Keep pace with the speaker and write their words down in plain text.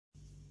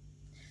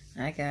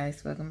Hi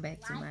guys, welcome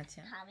back to my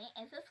channel. Comment,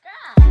 and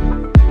subscribe.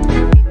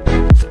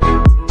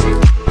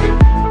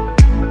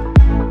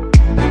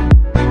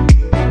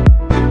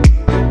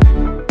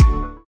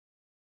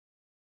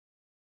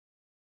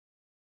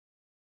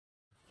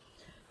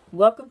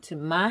 Welcome to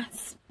my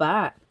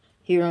spot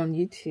here on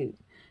YouTube.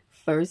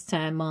 First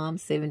time mom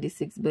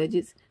 76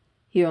 budgets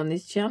here on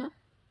this channel.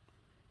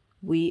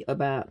 We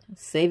about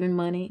saving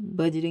money,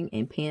 budgeting,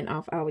 and paying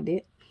off our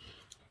debt,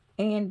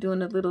 and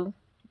doing a little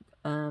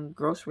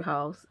grocery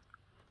hauls,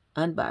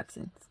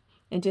 unboxings,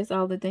 and just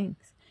all the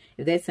things.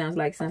 If that sounds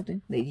like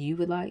something that you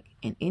would like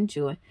and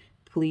enjoy,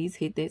 please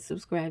hit that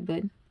subscribe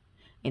button.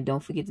 And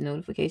don't forget the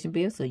notification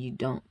bell so you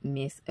don't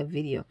miss a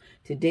video.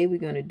 Today we're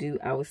going to do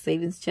our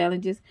savings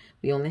challenges.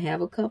 We only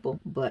have a couple,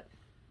 but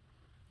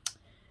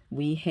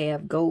we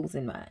have goals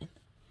in mind.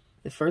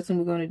 The first one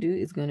we're going to do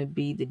is going to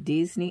be the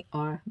Disney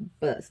or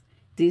Bust.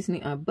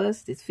 Disney or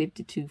Bust is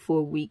 52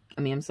 week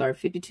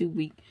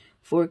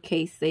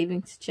 4K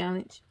savings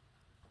challenge.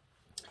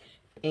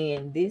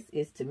 And this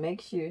is to make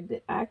sure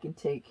that I can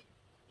take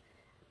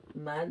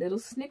my little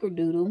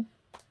snickerdoodle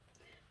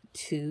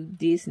to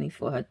Disney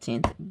for her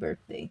 10th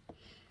birthday.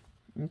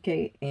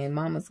 Okay, and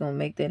mama's gonna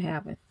make that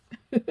happen.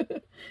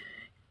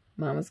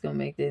 Mama's gonna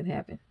make that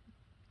happen.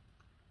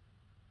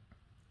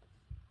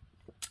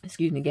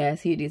 Excuse me,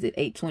 guys. Here it is at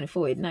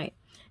 8:24 at night.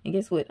 And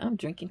guess what? I'm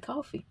drinking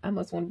coffee. I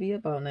must want to be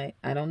up all night.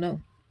 I don't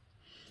know.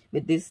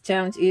 But this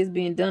challenge is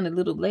being done a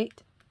little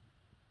late.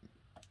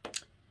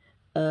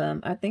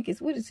 I think it's,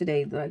 what is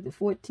today? Like the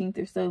 14th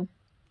or so.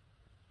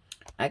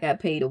 I got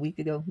paid a week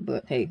ago,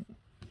 but hey,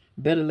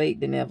 better late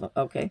than never.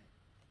 Okay.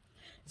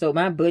 So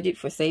my budget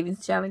for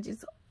savings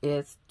challenges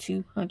is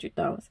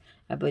 $200.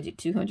 I budget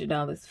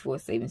 $200 for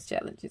savings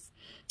challenges.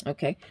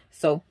 Okay.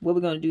 So what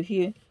we're going to do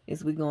here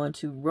is we're going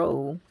to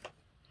roll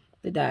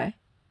the die.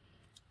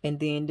 And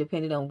then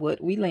depending on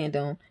what we land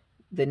on,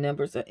 the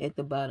numbers are at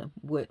the bottom.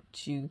 What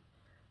you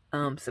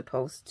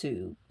supposed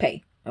to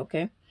pay.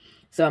 Okay.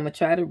 So I'm going to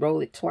try to roll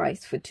it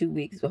twice for 2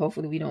 weeks. But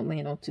hopefully we don't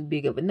land on too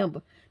big of a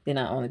number. Then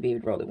I'll only be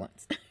able to roll it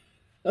once.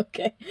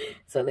 Okay.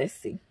 So let's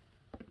see.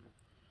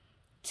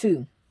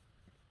 2.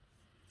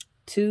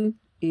 2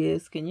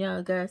 is, can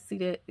y'all guys see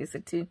that? It's a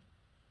 2.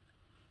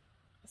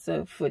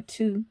 So for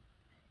 2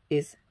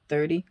 is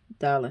 $30.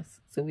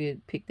 So we'll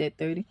pick that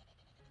 30.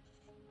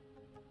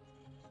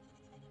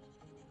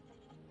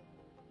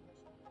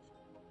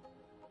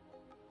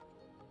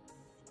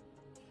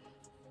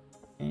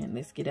 And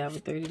let's get out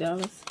with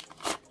 $30.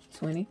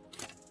 20.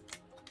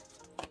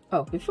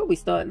 Oh, before we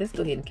start, let's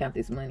go ahead and count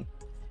this money.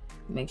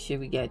 Make sure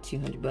we got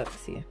 200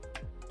 bucks here.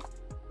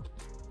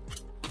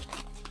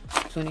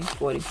 20,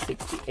 40,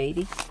 60,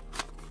 80,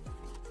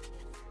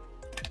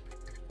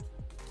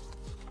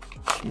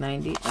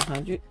 90,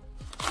 100,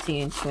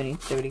 10, 20,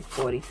 30,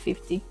 40,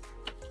 50,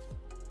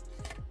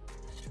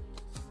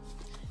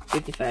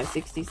 55,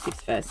 60,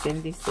 65,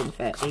 70,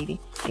 75, 80,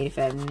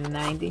 85,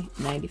 90,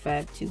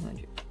 95,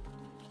 200.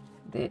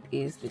 That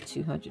is the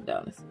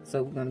 $200.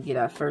 So we're going to get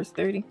our first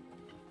 30.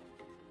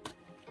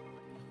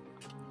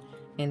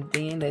 And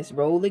then let's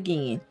roll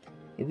again.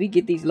 If we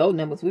get these low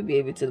numbers, we'll be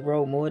able to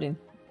roll more than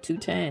 2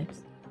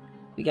 times.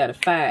 We got a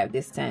 5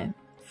 this time.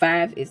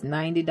 5 is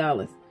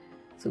 $90.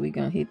 So we're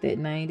going to hit that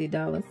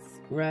 $90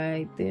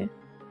 right there.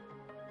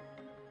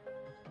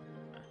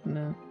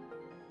 No.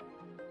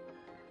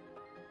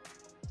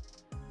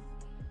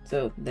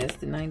 So that's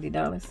the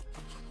 $90.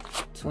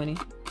 20,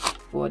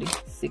 40,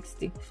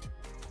 60,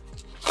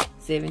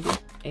 70,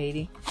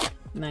 80,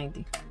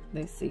 90.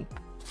 Let's see.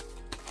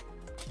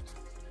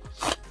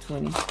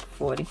 20,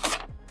 40,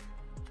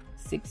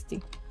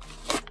 60,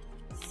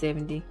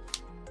 70,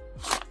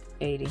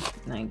 80,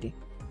 90.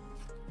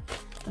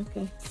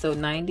 Okay, so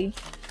 90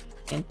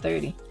 and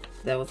 30.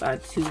 That was our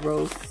 2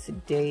 rolls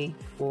today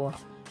for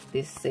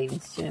this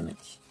savings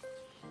challenge.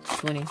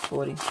 20,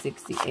 40,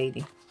 60,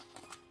 80,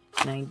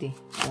 90,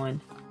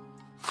 1,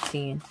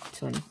 10,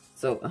 20.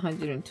 So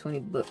 120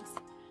 bucks.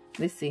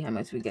 Let's see how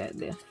much we got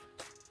left.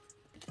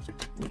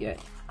 We got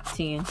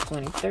 10,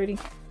 20, 30,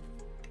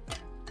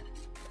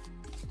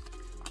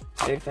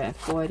 35,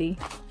 40,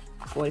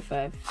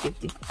 45,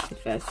 50,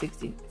 55,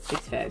 60,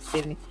 65,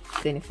 70,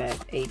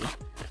 75, 80.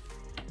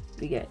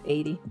 We got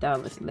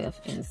 $80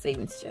 left in the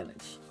savings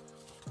challenge.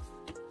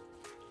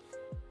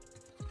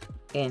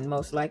 And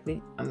most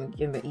likely, I'm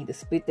going to either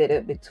split that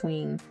up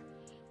between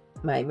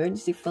my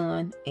emergency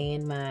fund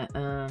and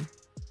my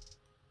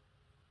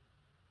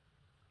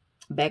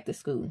back to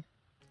school.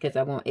 Because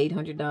I want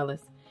 $800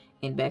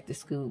 in back to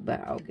school by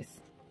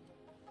August.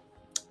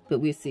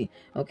 But we'll see.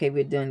 Okay,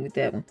 we're done with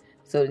that one.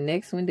 So the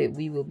next one that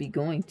we will be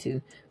going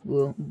to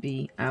will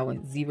be our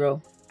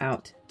zero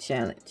out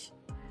challenge.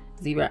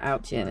 Zero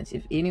out challenge.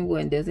 If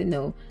anyone doesn't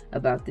know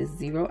about this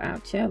zero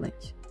out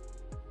challenge,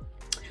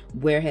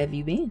 where have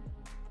you been?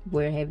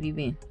 Where have you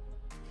been?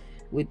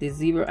 With the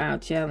zero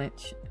out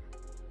challenge,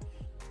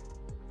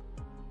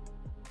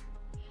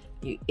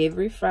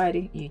 every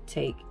Friday you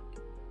take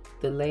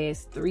the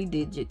last 3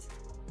 digits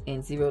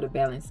and zero the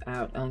balance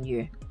out on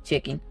your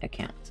checking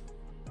account.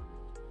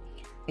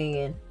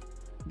 And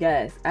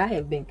Guys, I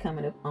have been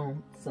coming up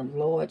on some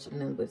large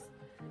numbers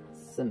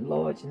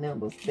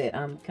that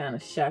I'm kind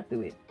of shocked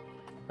with.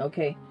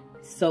 Okay,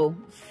 so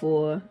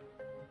for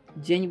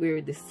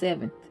January the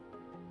 7th,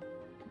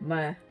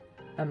 my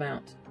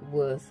amount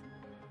was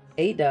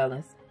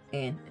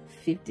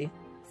 $8.57.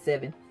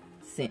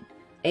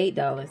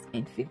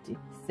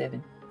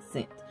 $8.57.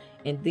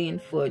 And then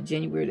for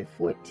January the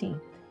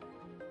 14th,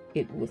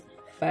 it was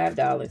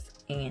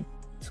 $5.20.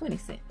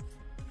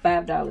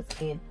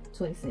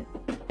 $5.20.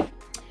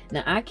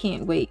 Now I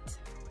can't wait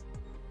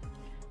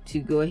to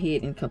go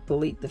ahead and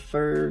complete the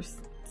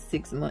first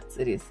 6 months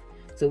of this,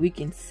 so we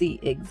can see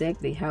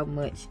exactly how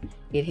much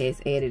it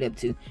has added up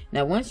to.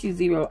 Now once you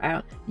zero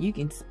out, you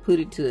can put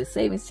it to a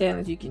savings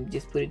challenge. You can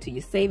just put it to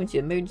your savings,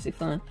 your emergency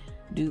fund.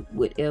 Do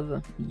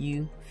whatever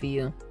you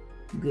feel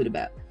good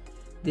about.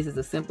 This is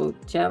a simple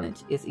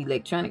challenge. It's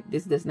electronic.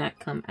 This does not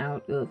come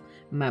out of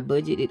my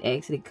budget. It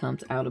actually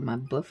comes out of my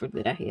buffer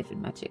that I have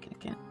in my checking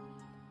account.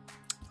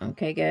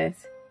 Okay,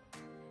 guys.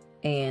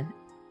 And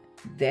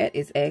that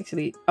is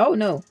actually, oh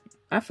no,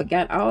 I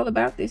forgot all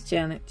about this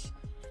challenge.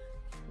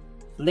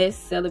 Let's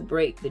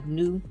celebrate the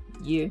New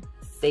Year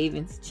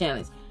Savings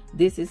Challenge.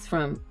 This is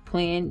from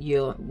Plan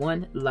Your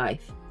One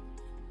Life.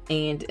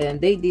 And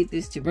they did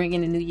this to bring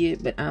in the new year,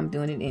 but I'm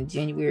doing it in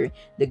January.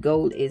 The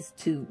goal is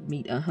to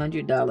meet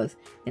 $100,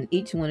 and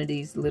each one of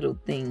these little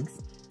things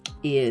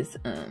is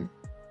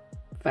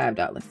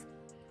 $5.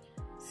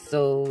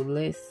 So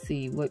let's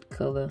see what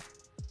color.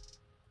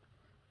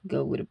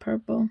 Go with a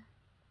purple.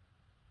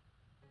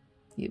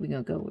 Yeah, we're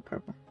gonna go with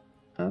purple.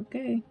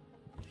 Okay.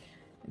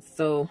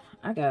 So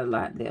I got a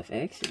lot left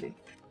actually.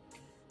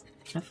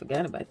 I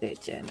forgot about that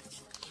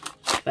challenge.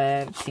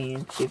 5,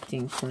 10,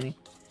 15, 20,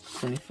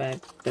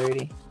 25,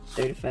 30,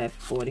 35,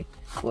 40,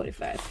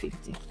 45,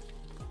 50.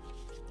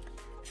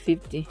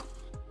 50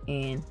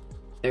 and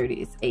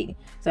 30 is 80.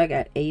 So I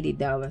got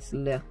 $80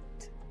 left.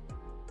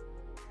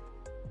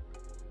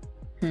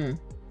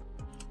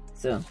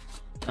 So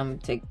I'm gonna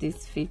take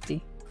this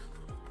 50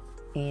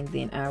 and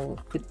then I will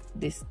put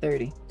this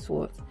 30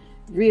 towards.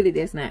 Really,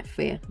 that's not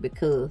fair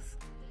because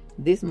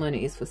this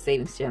money is for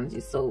savings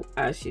challenges, so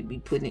I should be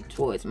putting it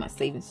towards my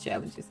savings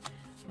challenges.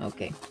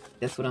 Okay,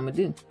 that's what I'm gonna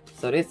do.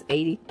 So that's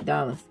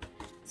 $80.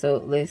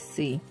 So let's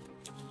see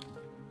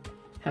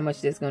how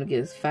much that's gonna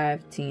give us.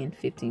 5, 10,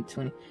 15,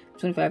 20,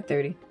 25,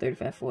 30,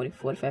 35, 40,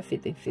 45,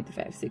 50,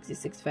 55, 60,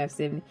 65,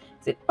 70.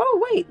 Said,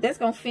 oh wait, that's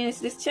gonna finish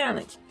this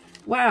challenge.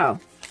 Wow.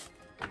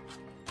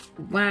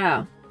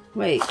 Wow.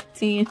 Wait,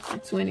 10,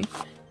 20,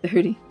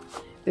 30,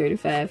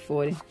 35,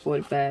 40,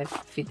 45,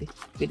 50,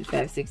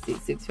 55, 60,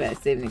 65,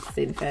 70,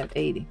 75,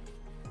 80.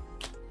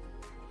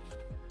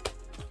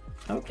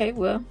 Okay,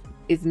 well,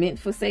 it's meant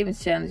for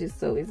savings challenges,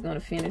 so it's going to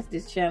finish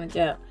this challenge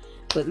out.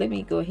 But let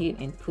me go ahead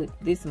and put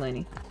this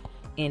money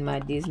in my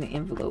Disney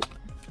envelope.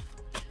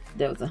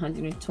 That was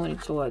 120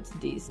 towards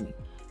Disney.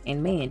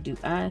 And man, do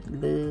I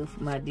love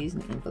my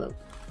Disney envelope.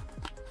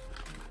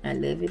 I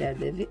love it, I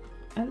love it,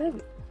 I love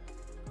it.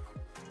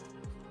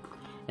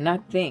 And I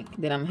think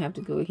that I'm going to have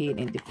to go ahead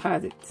and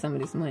deposit some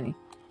of this money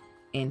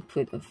and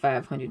put a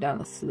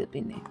 $500 slip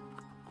in there.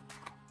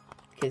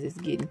 Because it's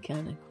getting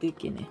kind of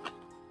thick in there.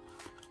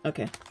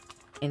 Okay.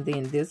 And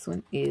then this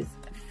one is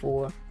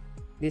for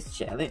this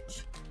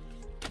challenge.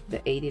 The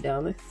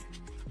 $80.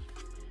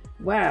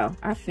 Wow.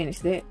 I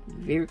finished that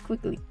very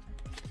quickly.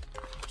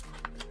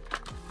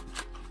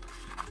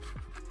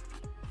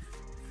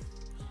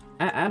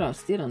 I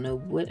still don't know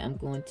what I'm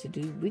going to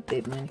do with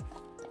that money.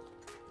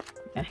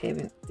 I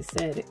haven't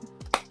decided.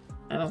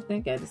 I don't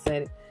think I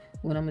decided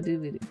what I'm going to do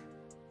with it.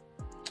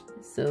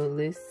 So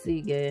let's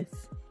see,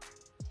 guys.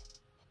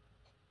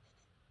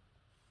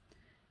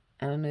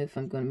 I don't know if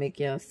I'm going to make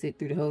y'all sit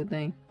through the whole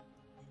thing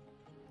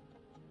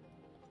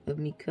of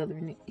me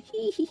coloring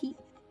it.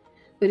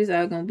 But it's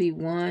all going to be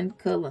one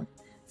color.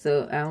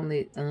 So I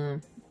only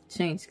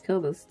change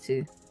colors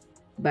to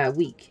by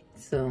week.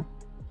 So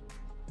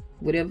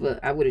whatever,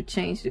 I would have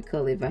changed the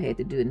color if I had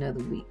to do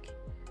another week.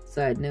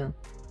 So I'd know.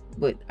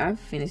 But I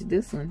finished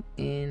this one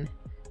in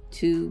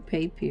 2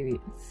 pay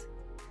periods.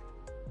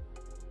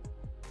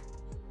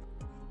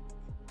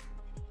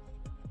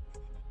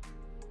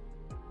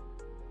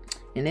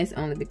 And that's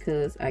only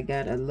because I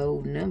got a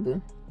low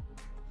number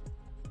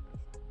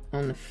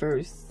on the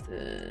first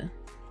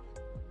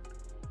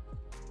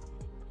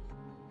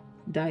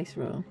dice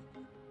roll.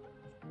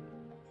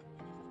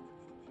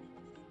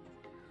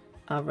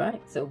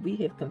 Alright, so we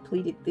have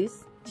completed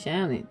this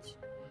challenge.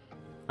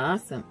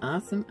 Awesome,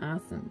 awesome,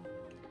 awesome.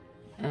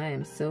 I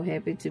am so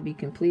happy to be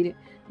completed.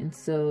 And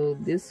so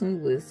this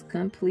one was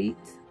complete.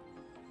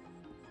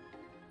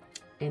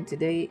 And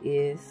today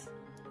is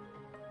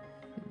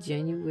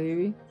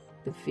January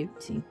the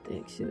 15th,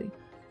 actually,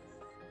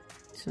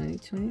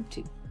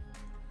 2022.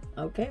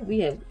 Okay, we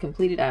have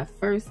completed our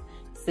first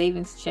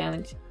savings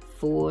challenge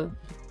for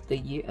the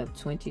year of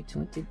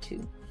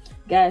 2022.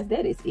 Guys,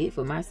 that is it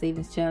for my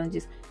savings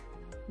challenges.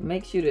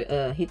 Make sure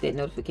to hit that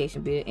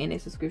notification bell and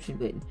that subscription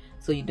button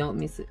so you don't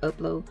miss an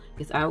upload,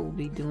 because I will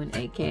be doing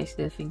a cash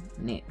stuffing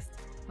next.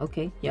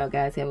 Okay, y'all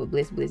guys have a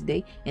blessed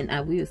day, and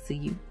I will see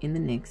you in the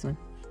next one.